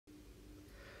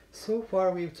So far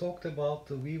we've talked about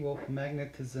the view of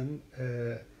magnetism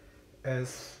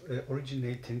as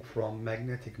originating from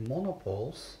magnetic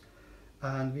monopoles,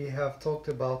 and we have talked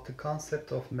about the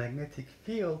concept of magnetic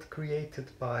field created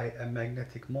by a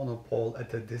magnetic monopole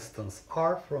at a distance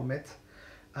r from it,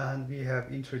 and we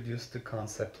have introduced the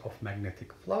concept of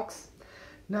magnetic flux.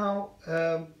 Now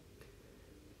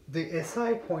the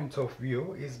SI point of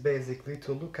view is basically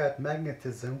to look at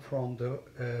magnetism from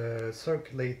the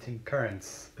circulating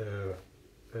currents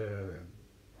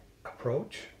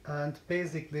approach, and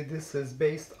basically this is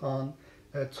based on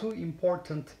two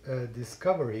important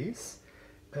discoveries.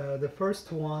 The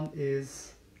first one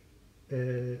is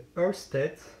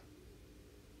Oersted,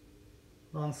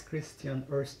 Hans Christian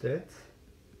Oersted,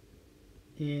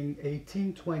 in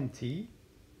 1820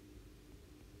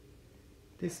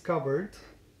 discovered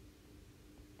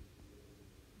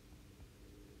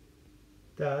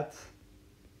that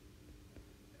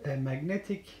a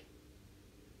magnetic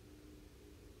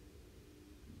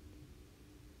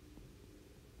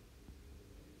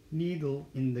needle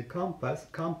in the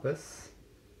compass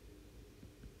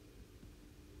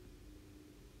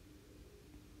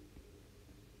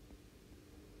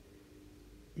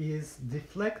is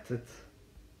deflected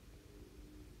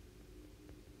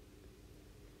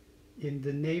in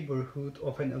the neighborhood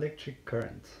of an electric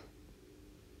current.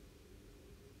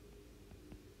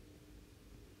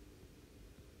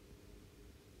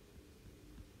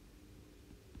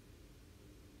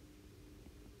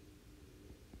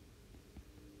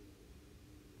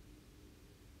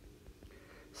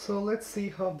 So let's see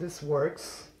how this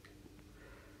works.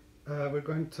 We're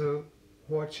going to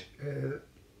watch a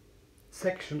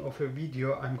section of a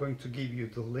video. I'm going to give you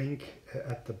the link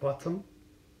at the bottom.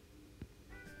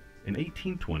 In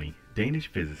 1820, Danish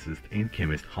physicist and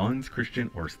chemist Hans Christian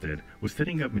Oersted was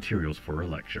setting up materials for a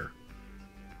lecture.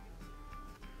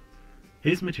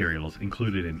 His materials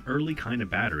included an early kind of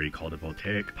battery called a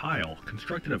voltaic pile,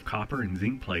 constructed of copper and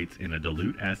zinc plates in a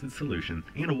dilute acid solution,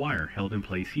 and a wire held in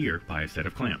place here by a set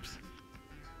of clamps.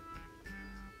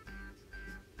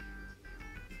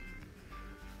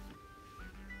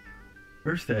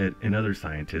 Oersted and other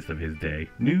scientists of his day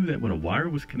knew that when a wire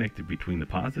was connected between the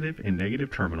positive and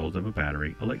negative terminals of a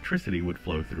battery, electricity would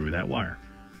flow through that wire.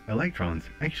 Electrons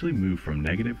actually move from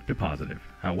negative to positive.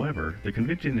 However, the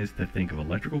convention is to think of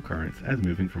electrical currents as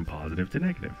moving from positive to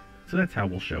negative. So that's how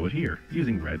we'll show it here,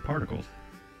 using red particles.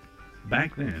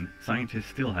 Back then, scientists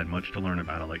still had much to learn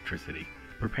about electricity.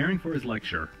 Preparing for his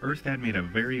lecture, Oersted made a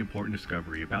very important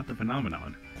discovery about the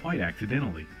phenomenon, quite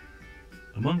accidentally.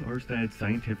 Among Oersted's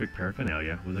scientific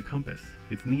paraphernalia was a compass.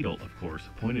 Its needle, of course,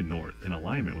 pointed north in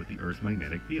alignment with the Earth's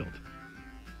magnetic field.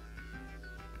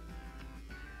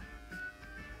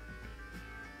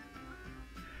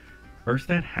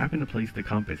 Oersted happened to place the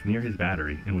compass near his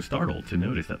battery and was startled to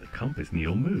notice that the compass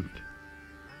needle moved.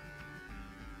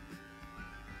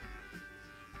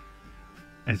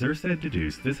 As Oersted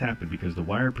deduced, this happened because the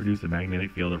wire produced a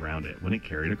magnetic field around it when it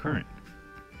carried a current.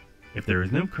 If there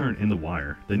is no current in the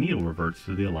wire, the needle reverts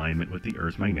to the alignment with the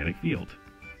Earth's magnetic field.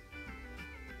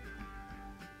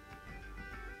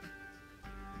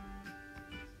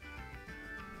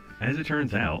 As it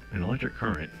turns out, an electric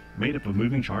current, made up of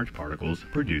moving charged particles,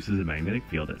 produces a magnetic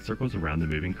field that circles around the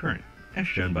moving current, as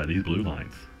shown by these blue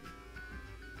lines.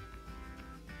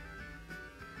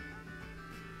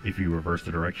 If you reverse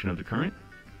the direction of the current,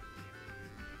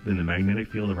 then the magnetic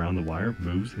field around the wire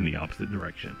moves in the opposite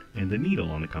direction, and the needle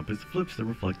on the compass flips to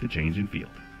reflect the change in field.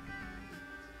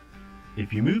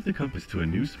 If you move the compass to a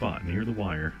new spot near the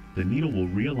wire, the needle will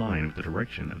realign with the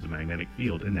direction of the magnetic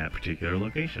field in that particular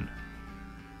location.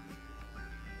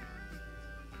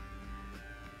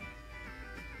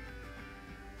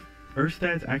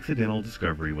 Oersted's accidental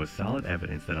discovery was solid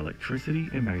evidence that electricity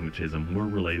and magnetism were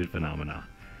related phenomena.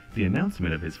 The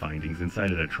announcement of his findings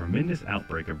incited a tremendous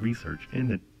outbreak of research in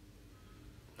the...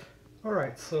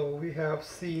 Alright, so we have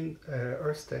seen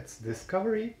Oersted's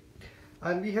discovery,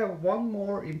 and we have one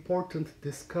more important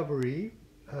discovery,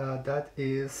 that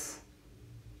is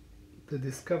the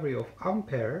discovery of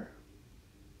Ampere.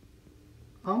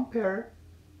 Ampere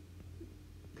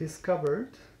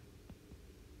discovered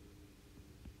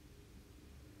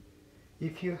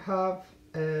if you have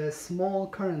a small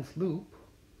current loop,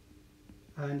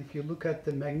 and if you look at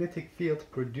the magnetic field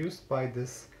produced by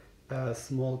this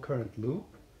small current loop,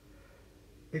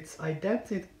 it's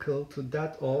identical to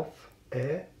that of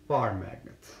a bar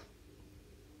magnet.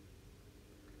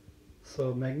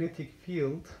 So magnetic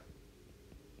field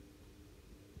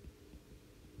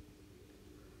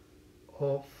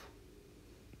of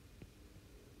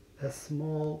a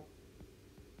small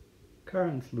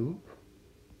current loop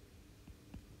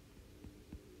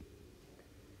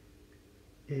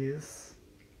is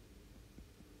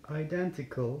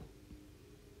identical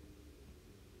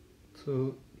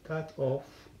to that of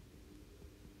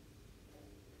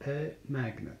a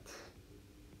magnet.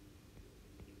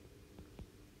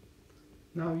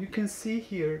 Now you can see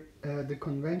here the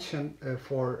convention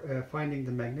for finding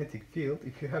the magnetic field.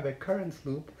 If you have a current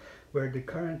loop where the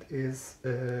current is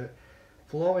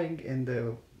flowing in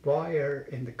the wire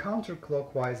in the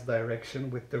counterclockwise direction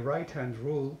with the right hand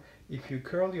rule, if you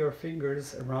curl your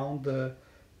fingers around the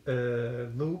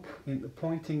loop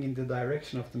pointing in the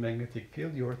direction of the magnetic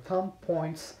field, your thumb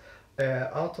points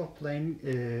out of plane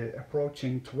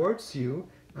approaching towards you,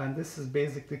 and this is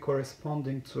basically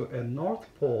corresponding to a north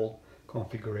pole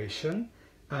configuration.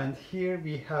 And here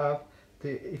we have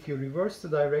if you reverse the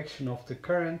direction of the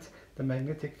current, the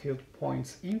magnetic field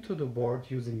points into the board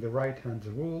using the right hand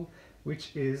rule,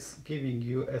 which is giving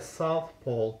you a south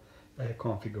pole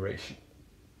configuration.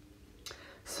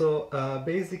 So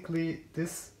basically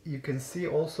this you can see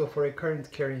also for a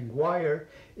current carrying wire.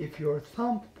 If your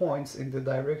thumb points in the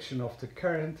direction of the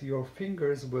current, your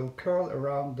fingers will curl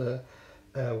around the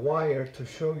wire to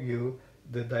show you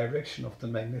the direction of the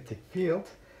magnetic field.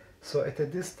 So at a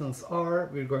distance r,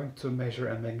 we're going to measure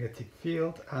a magnetic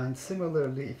field, and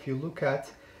similarly if you look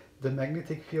at the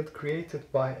magnetic field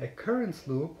created by a current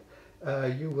loop,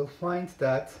 you will find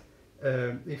that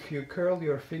if you curl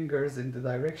your fingers in the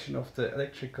direction of the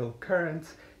electrical current,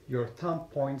 your thumb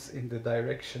points in the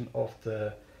direction of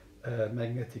the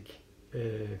magnetic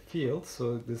field.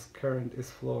 So this current is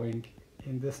flowing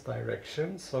in this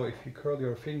direction. So if you curl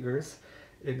your fingers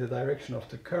in the direction of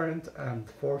the current and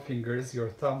forefingers, your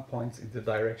thumb points in the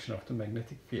direction of the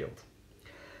magnetic field.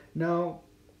 Now,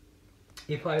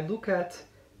 if I look at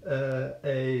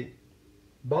a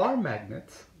bar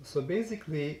magnet, so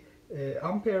basically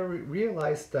Ampere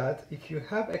realized that if you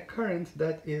have a current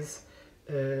that is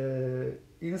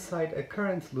inside a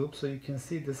current loop, so you can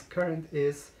see this current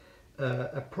is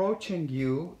approaching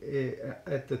you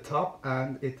at the top,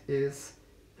 and it is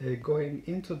going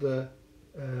into the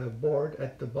board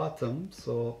at the bottom.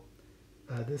 So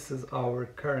this is our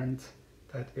current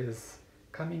that is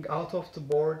coming out of the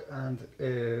board, and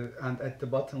at the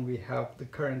bottom we have the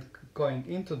current going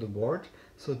into the board.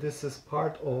 So this is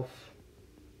part of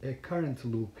a current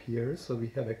loop here. So we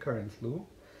have a current loop,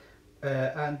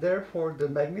 and therefore the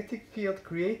magnetic field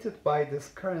created by this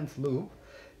current loop,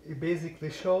 it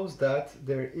basically shows that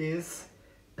there is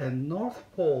a north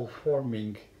pole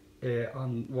forming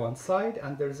on one side,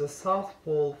 and there's a south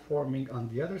pole forming on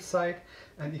the other side.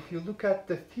 And if you look at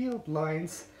the field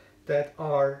lines that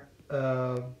are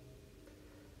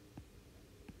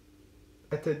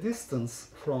at a distance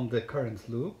from the current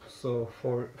loop, so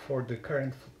for the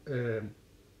current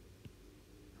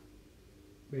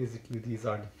basically these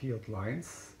are the field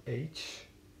lines H,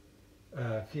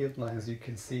 field lines you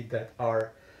can see that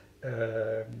are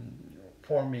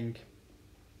forming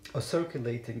or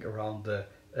circulating around the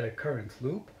current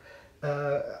loop.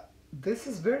 This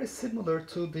is very similar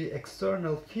to the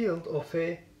external field of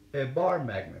a bar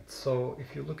magnet. So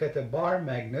if you look at a bar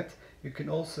magnet, you can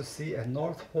also see a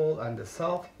north pole and a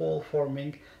south pole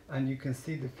forming, and you can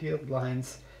see the field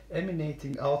lines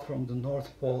emanating out from the north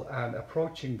pole and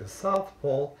approaching the south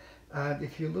pole. And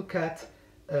if you look at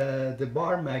the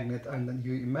bar magnet and then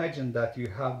you imagine that you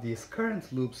have these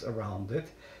current loops around it,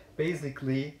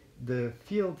 basically the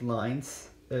field lines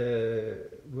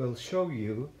will show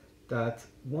you that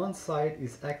one side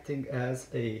is acting as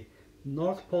a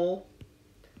north pole,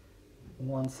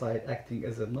 one side acting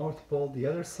as a north pole, the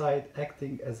other side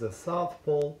acting as a south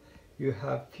pole. You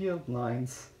have field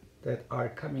lines that are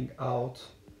coming out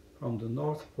from the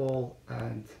north pole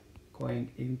and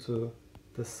going into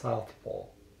the south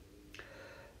pole.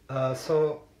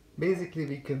 So basically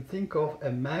we can think of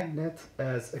a magnet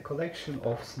as a collection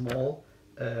of small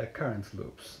current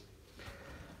loops.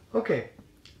 Okay,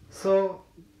 so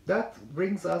that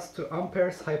brings us to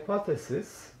Ampere's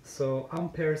hypothesis. So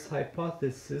Ampere's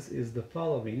hypothesis is the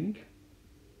following.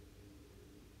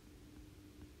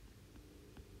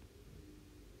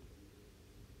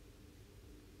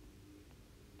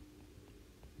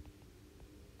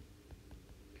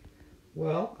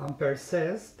 Well, Ampere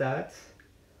says that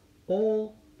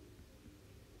all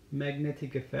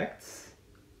magnetic effects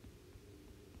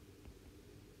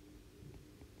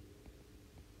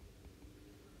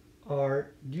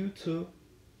are due to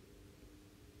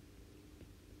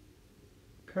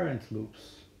current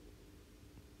loops.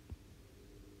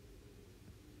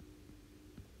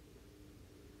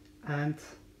 And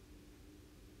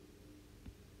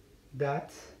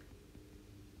that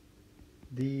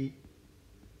the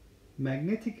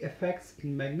magnetic effects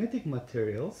in magnetic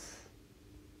materials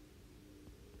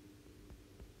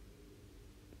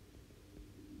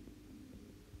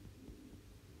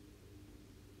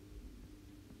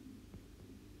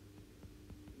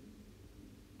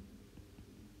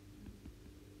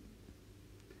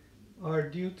are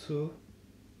due to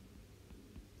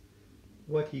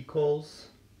what he calls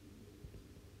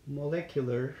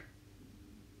molecular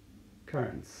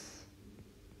currents.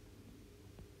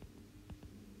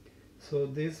 So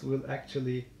this will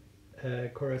actually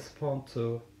correspond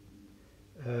to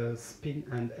spin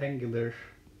and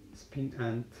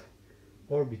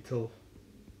orbital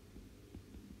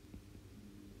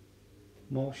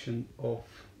motion of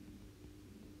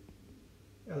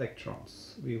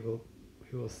electrons. We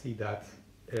will see that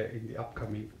in the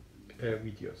upcoming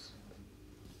videos.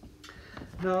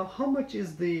 Now, how much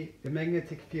is the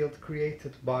magnetic field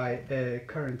created by a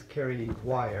current carrying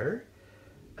wire?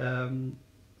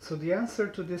 So the answer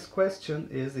to this question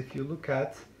is, if you look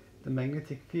at the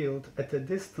magnetic field at a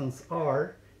distance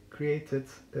r created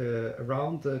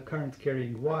around the current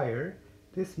carrying wire,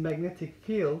 this magnetic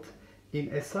field in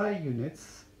SI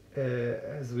units,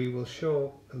 as we will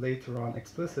show later on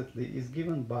explicitly, is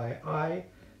given by I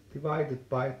divided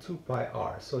by 2 pi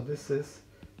r. So this is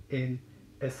in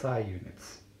SI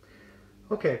units.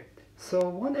 Okay, so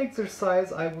one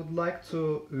exercise I would like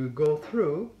to go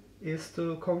through is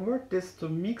to convert this to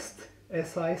mixed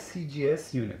SI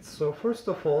CGS units. So first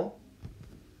of all,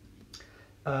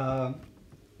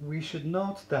 we should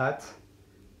note that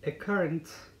a current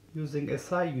using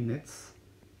SI units,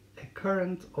 a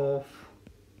current of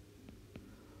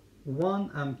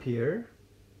 1 ampere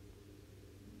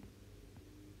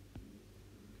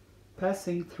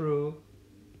passing through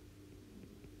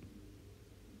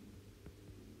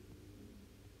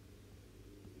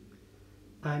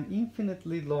an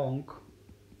infinitely long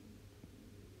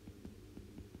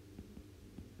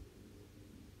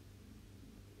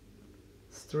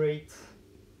straight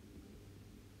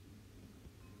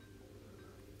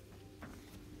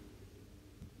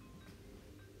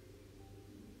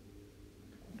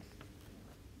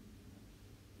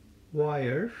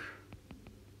wire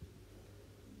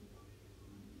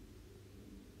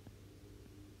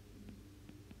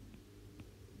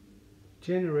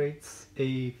generates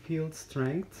a field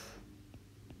strength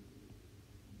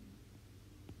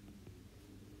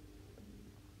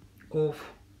of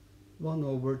 1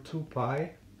 over 2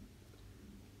 pi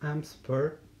amps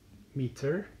per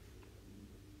meter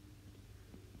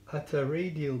at a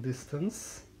radial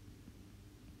distance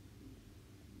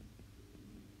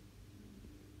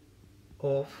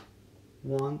of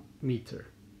 1 meter.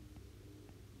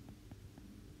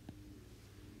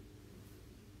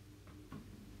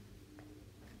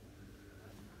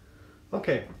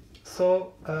 Okay,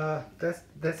 so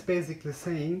that's basically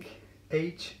saying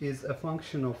H is a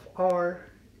function of R.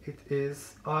 It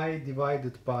is I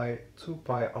divided by 2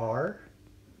 pi R,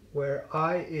 where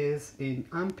I is in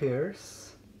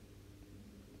amperes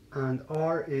and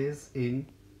R is in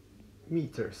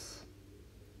meters.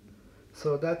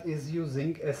 So that is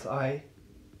using SI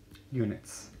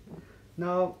units.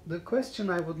 Now the question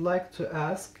I would like to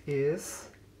ask is,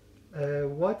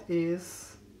 what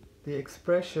is the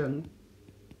expression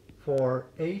for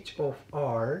H of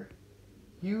R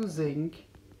using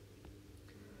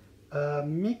a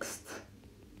mixed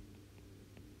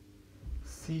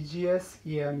CGS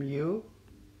EMU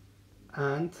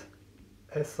and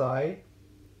SI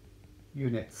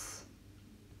units?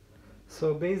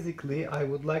 So basically I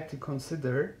would like to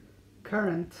consider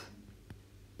current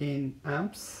in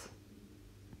amps,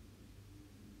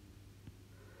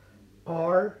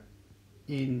 R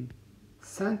in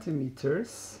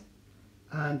centimeters,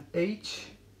 and H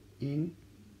in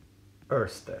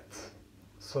Oersted.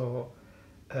 So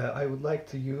I would like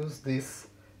to use this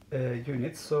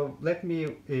unit. So let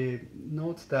me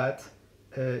note that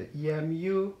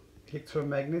EMU,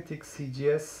 electromagnetic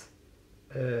CGS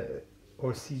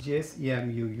or CGS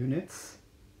EMU units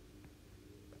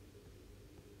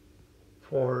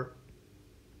for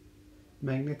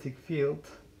magnetic field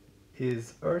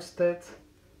is Oersted,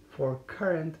 for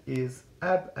current is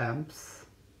amps,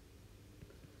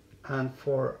 and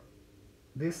for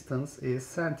distance is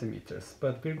centimeters.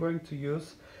 But we're going to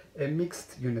use a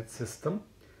mixed unit system,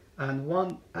 and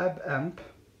 1 amp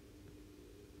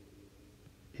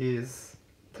is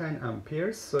 10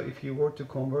 amperes. So if you were to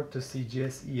convert to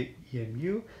CGS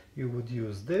EMU, you would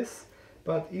use this,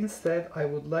 but instead I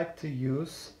would like to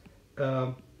use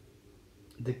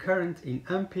the current in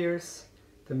amperes,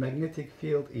 the magnetic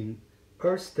field in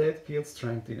Oersted, field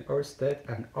strength in Oersted,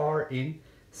 and R in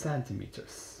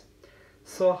centimeters.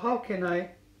 So how can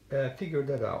I figure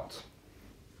that out?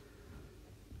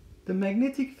 The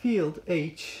magnetic field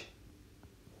H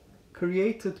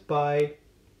created by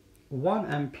 1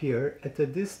 ampere at a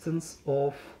distance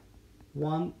of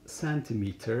 1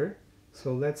 centimeter.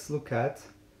 So let's look at,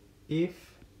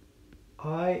 if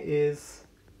I is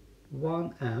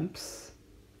 1 amps,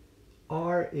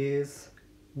 R is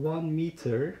 1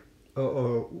 meter,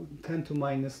 or 10 to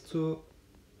minus 2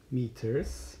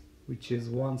 meters, which is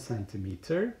 1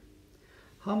 centimeter.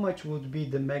 How much would be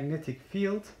the magnetic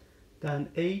field? Then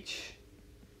H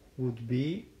would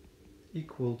be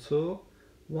equal to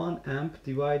 1 amp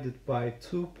divided by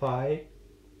 2 pi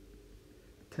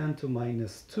 10 to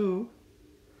minus 2.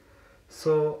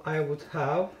 So I would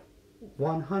have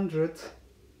 100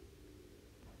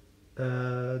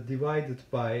 divided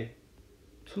by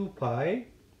 2 pi,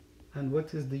 and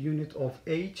what is the unit of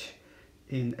H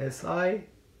in SI?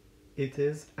 It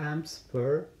is amps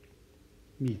per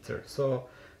meter. So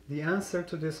the answer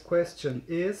to this question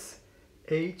is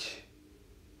H,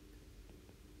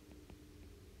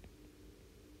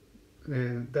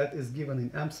 that is given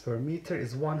in amps per meter,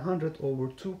 is 100 over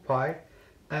 2 pi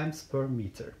amps per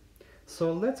meter.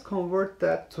 So let's convert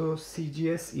that to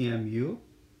CGS EMU.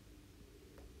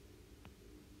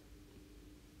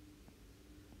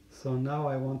 So now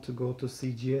I want to go to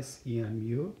CGS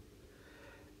EMU.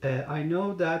 I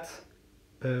know that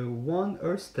 1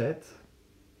 Oersted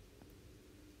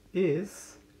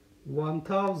is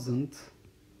 1000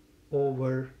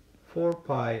 over 4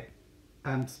 pi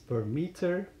amps per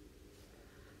meter,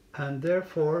 and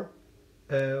therefore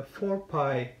 4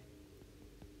 pi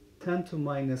 10 to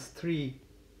minus 3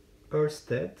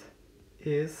 Oersted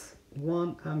is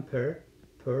 1 ampere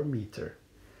per meter.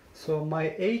 So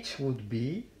my H would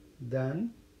be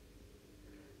then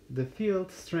the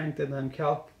field strength that I'm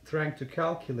trying to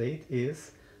calculate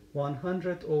is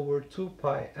 100 over 2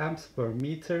 pi amps per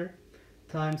meter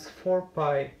times 4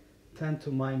 pi 10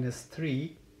 to minus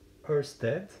 3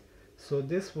 Oersted. So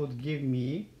this would give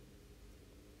me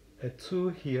a 2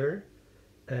 here,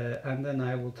 and then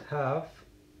I would have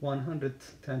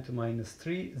 110 to minus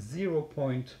 3,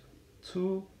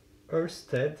 0.2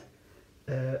 Oersted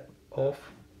of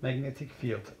magnetic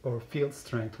field, or field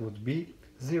strength would be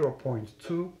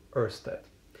 0.2 Oersted.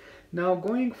 Now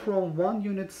going from one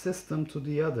unit system to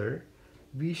the other,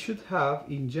 we should have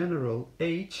in general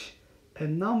H a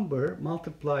number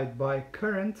multiplied by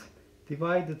current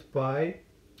divided by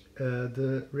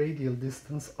the radial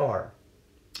distance R.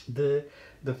 The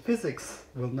physics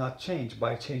will not change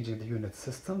by changing the unit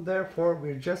system, therefore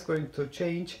we're just going to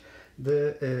change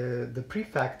the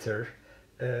prefactor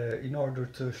in order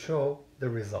to show the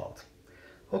result.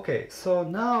 Okay, so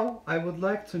now I would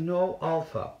like to know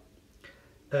alpha.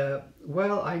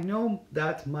 Well, I know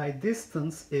that my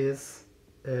distance is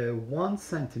 1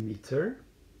 centimeter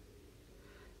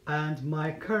and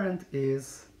my current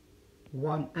is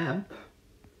 1 amp,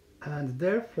 and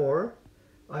therefore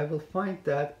I will find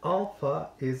that alpha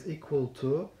is equal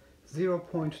to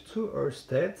 0.2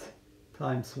 Oersted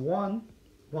times 1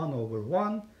 over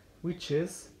 1, which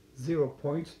is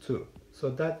 0.2. So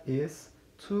that is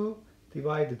 2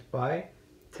 divided by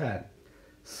 10.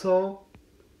 So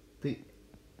the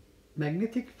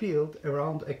magnetic field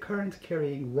around a current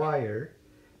carrying wire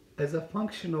as a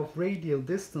function of radial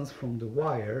distance from the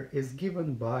wire is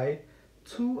given by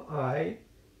 2I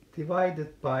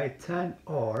divided by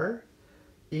 10R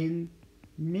in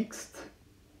mixed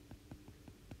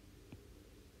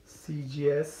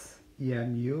CGS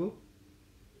EMU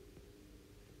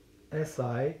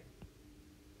SI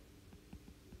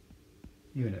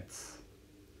units.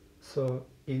 So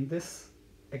in this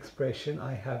expression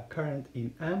I have current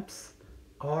in amps,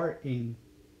 R in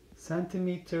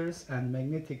centimeters, and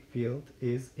magnetic field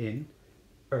is in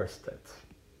Oersted.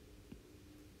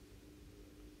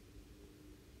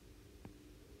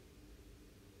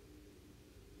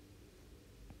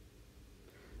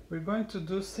 We're going to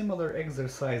do similar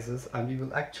exercises, and we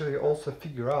will actually also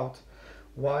figure out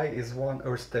why is 1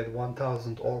 Oersted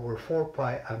 1000 over 4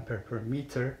 pi ampere per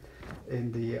meter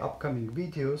in the upcoming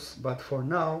videos. But for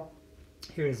now,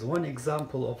 here is one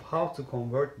example of how to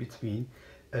convert between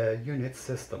unit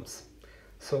systems.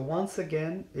 So once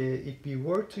again, if we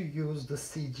were to use the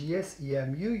CGS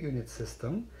EMU unit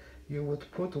system, you would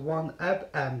put 1 ab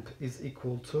amp is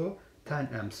equal to 10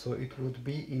 amps. So it would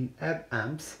be in ab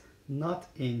amps, not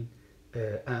in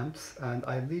amps, and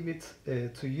I leave it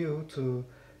to you to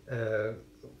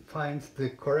find the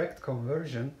correct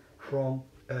conversion from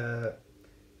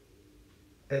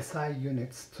SI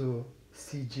units to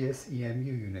CGS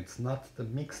EMU units, not the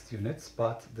mixed units,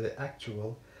 but the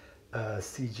actual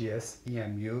CGS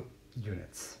EMU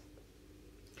units.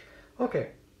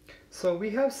 Okay, so we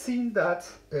have seen that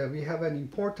we have an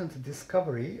important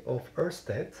discovery of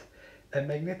Oersted. A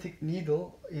magnetic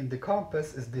needle in the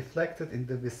compass is deflected in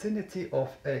the vicinity of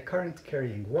a current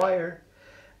carrying wire,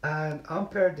 and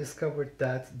Ampere discovered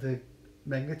that the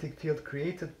magnetic field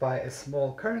created by a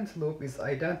small current loop is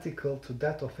identical to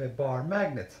that of a bar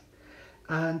magnet.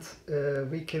 And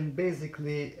we can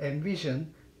basically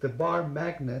envision the bar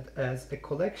magnet as a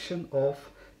collection of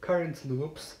current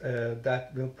loops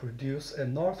that will produce a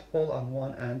north pole on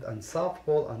one end and south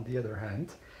pole on the other hand.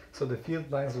 So the field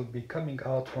lines would be coming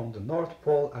out from the north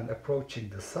pole and approaching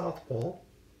the south pole.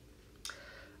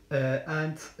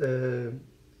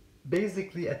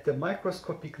 Basically at the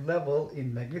microscopic level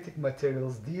in magnetic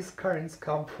materials, these currents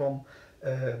come from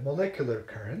molecular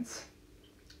currents.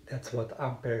 That's what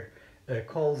Ampere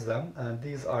calls them, and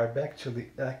these are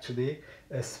actually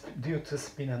due to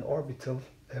spin and orbital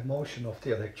motion of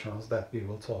the electrons that we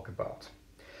will talk about.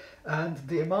 And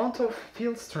the amount of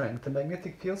field strength, the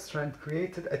magnetic field strength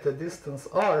created at a distance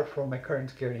r from a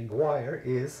current carrying wire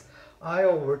is I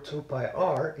over 2 pi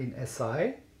r in SI,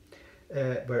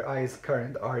 where I is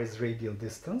current, r is radial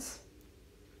distance.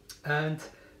 And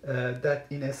that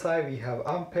in SI we have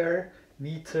ampere,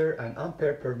 meter and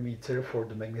ampere per meter for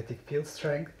the magnetic field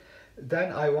strength.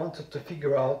 Then I wanted to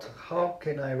figure out how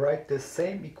can I write the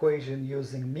same equation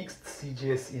using mixed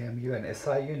CGS, EMU and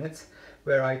SI units,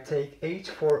 where I take H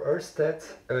for Oersted,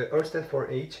 Oersted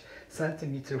for H,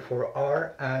 centimeter for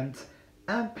R, and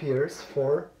amperes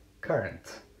for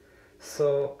current.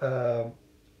 So,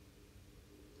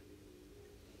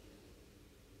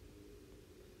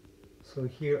 so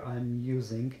here I'm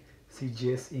using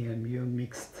CGS, EMU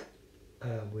mixed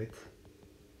with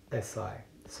SI.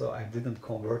 So I didn't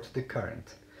convert the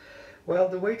current. Well,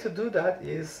 the way to do that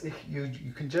is if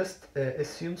you can just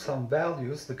assume some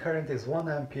values. The current is 1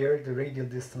 ampere, the radial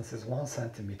distance is 1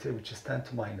 centimeter, which is 10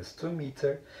 to minus 2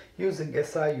 meter. Using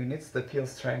SI units, the field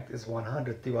strength is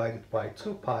 100 divided by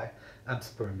 2 pi amps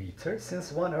per meter.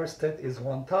 Since 1 Oersted is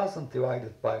 1000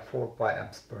 divided by 4 pi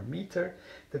amps per meter,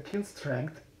 the field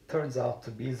strength turns out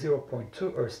to be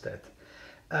 0.2 Oersted.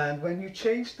 And when you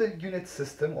change the unit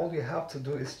system, all you have to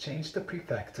do is change the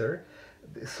prefactor.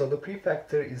 So the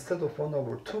prefactor, instead of 1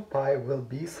 over 2 pi, will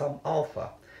be some alpha.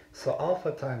 So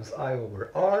alpha times I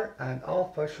over r, and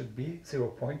alpha should be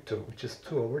 0.2, which is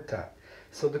 2 over 10.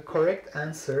 So the correct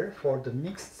answer for the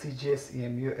mixed CGS,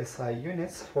 EMU, SI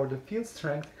units for the field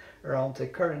strength around a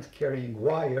current carrying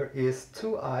wire is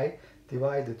 2I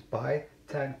divided by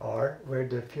 10R, where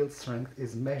the field strength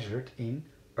is measured in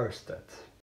Oersted.